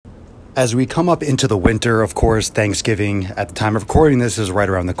As we come up into the winter, of course, Thanksgiving at the time of recording this is right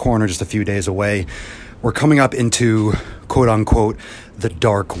around the corner, just a few days away. We're coming up into, quote unquote, the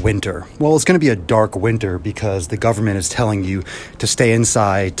dark winter. Well, it's going to be a dark winter because the government is telling you to stay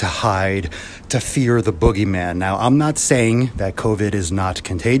inside, to hide, to fear the boogeyman. Now, I'm not saying that COVID is not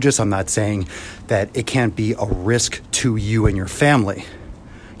contagious. I'm not saying that it can't be a risk to you and your family.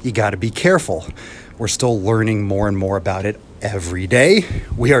 You got to be careful. We're still learning more and more about it every day.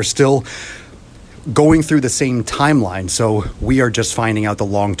 We are still going through the same timeline. So we are just finding out the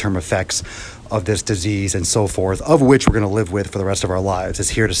long-term effects of this disease and so forth, of which we're going to live with for the rest of our lives. It's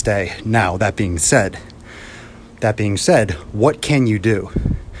here to stay. Now, that being said, what can you do?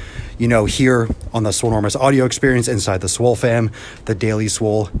 You know, here on the Swolenormous audio experience inside the Swole fam, the Daily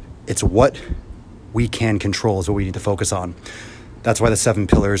Swole, it's what we can control is what we need to focus on. That's why the 7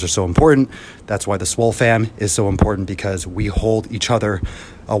 pillars are so important. That's why the Swole fam is so important, because we hold each other,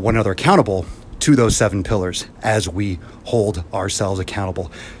 one another accountable to those 7 pillars as we hold ourselves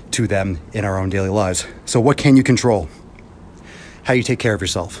accountable to them in our own daily lives. So what can you control? How you take care of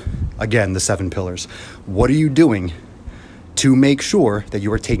yourself. Again, the 7 pillars. What are you doing to make sure that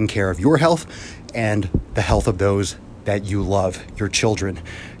you are taking care of your health and the health of those that you love, your children,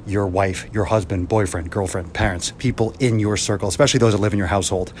 your wife, your husband, boyfriend, girlfriend, parents, people in your circle, especially those that live in your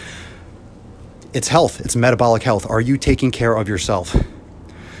household? It's health. It's metabolic health. Are you taking care of yourself?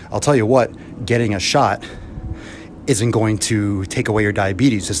 I'll tell you what, getting a shot isn't going to take away your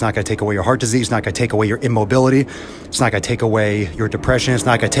diabetes. It's not going to take away your heart disease. It's not going to take away your immobility. It's not going to take away your depression. It's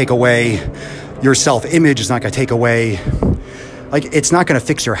not going to take away your self-image. It's not going to take away, it's not going to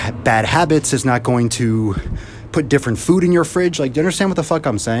fix your bad habits. It's not going to put different food in your fridge. Do you understand what the fuck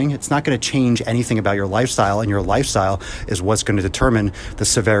I'm saying? It's not going to change anything about your lifestyle, and your lifestyle is what's going to determine the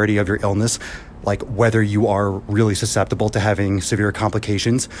severity of your illness, whether you are really susceptible to having severe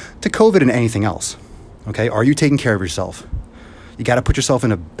complications to COVID and anything else. Okay, are you taking care of yourself? You got to put yourself in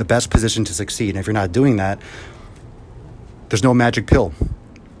the best position to succeed. And if you're not doing that, there's no magic pill.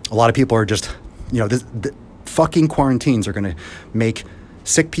 A lot of people are just, the fucking quarantines are going to make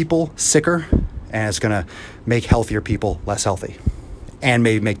sick people sicker, and it's going to make healthier people less healthy and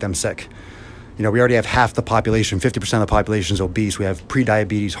maybe make them sick. We already have half the population, 50% of the population is obese. We have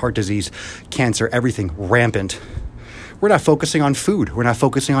prediabetes, heart disease, cancer, everything rampant. We're not focusing on food. We're not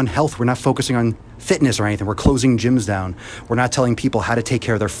focusing on health. We're not focusing on fitness or anything. We're closing gyms down. We're not telling people how to take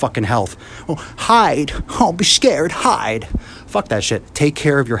care of their fucking health. Oh, hide. Oh, be scared. Hide. Fuck that shit. Take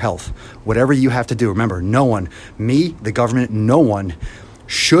care of your health. Whatever you have to do. Remember, no one, me, the government, no one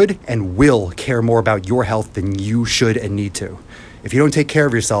should and will care more about your health than you should and need to. If you don't take care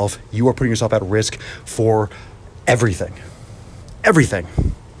of yourself, you are putting yourself at risk for everything. Everything.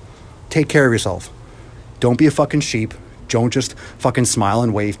 Take care of yourself. Don't be a fucking sheep. Don't just fucking smile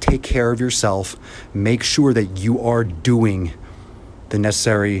and wave. Take care of yourself. Make sure that you are doing the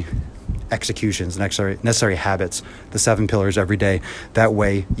necessary executions, necessary habits, the 7 pillars every day. That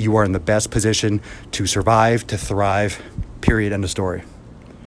way you are in the best position to survive, to thrive, period, end of story.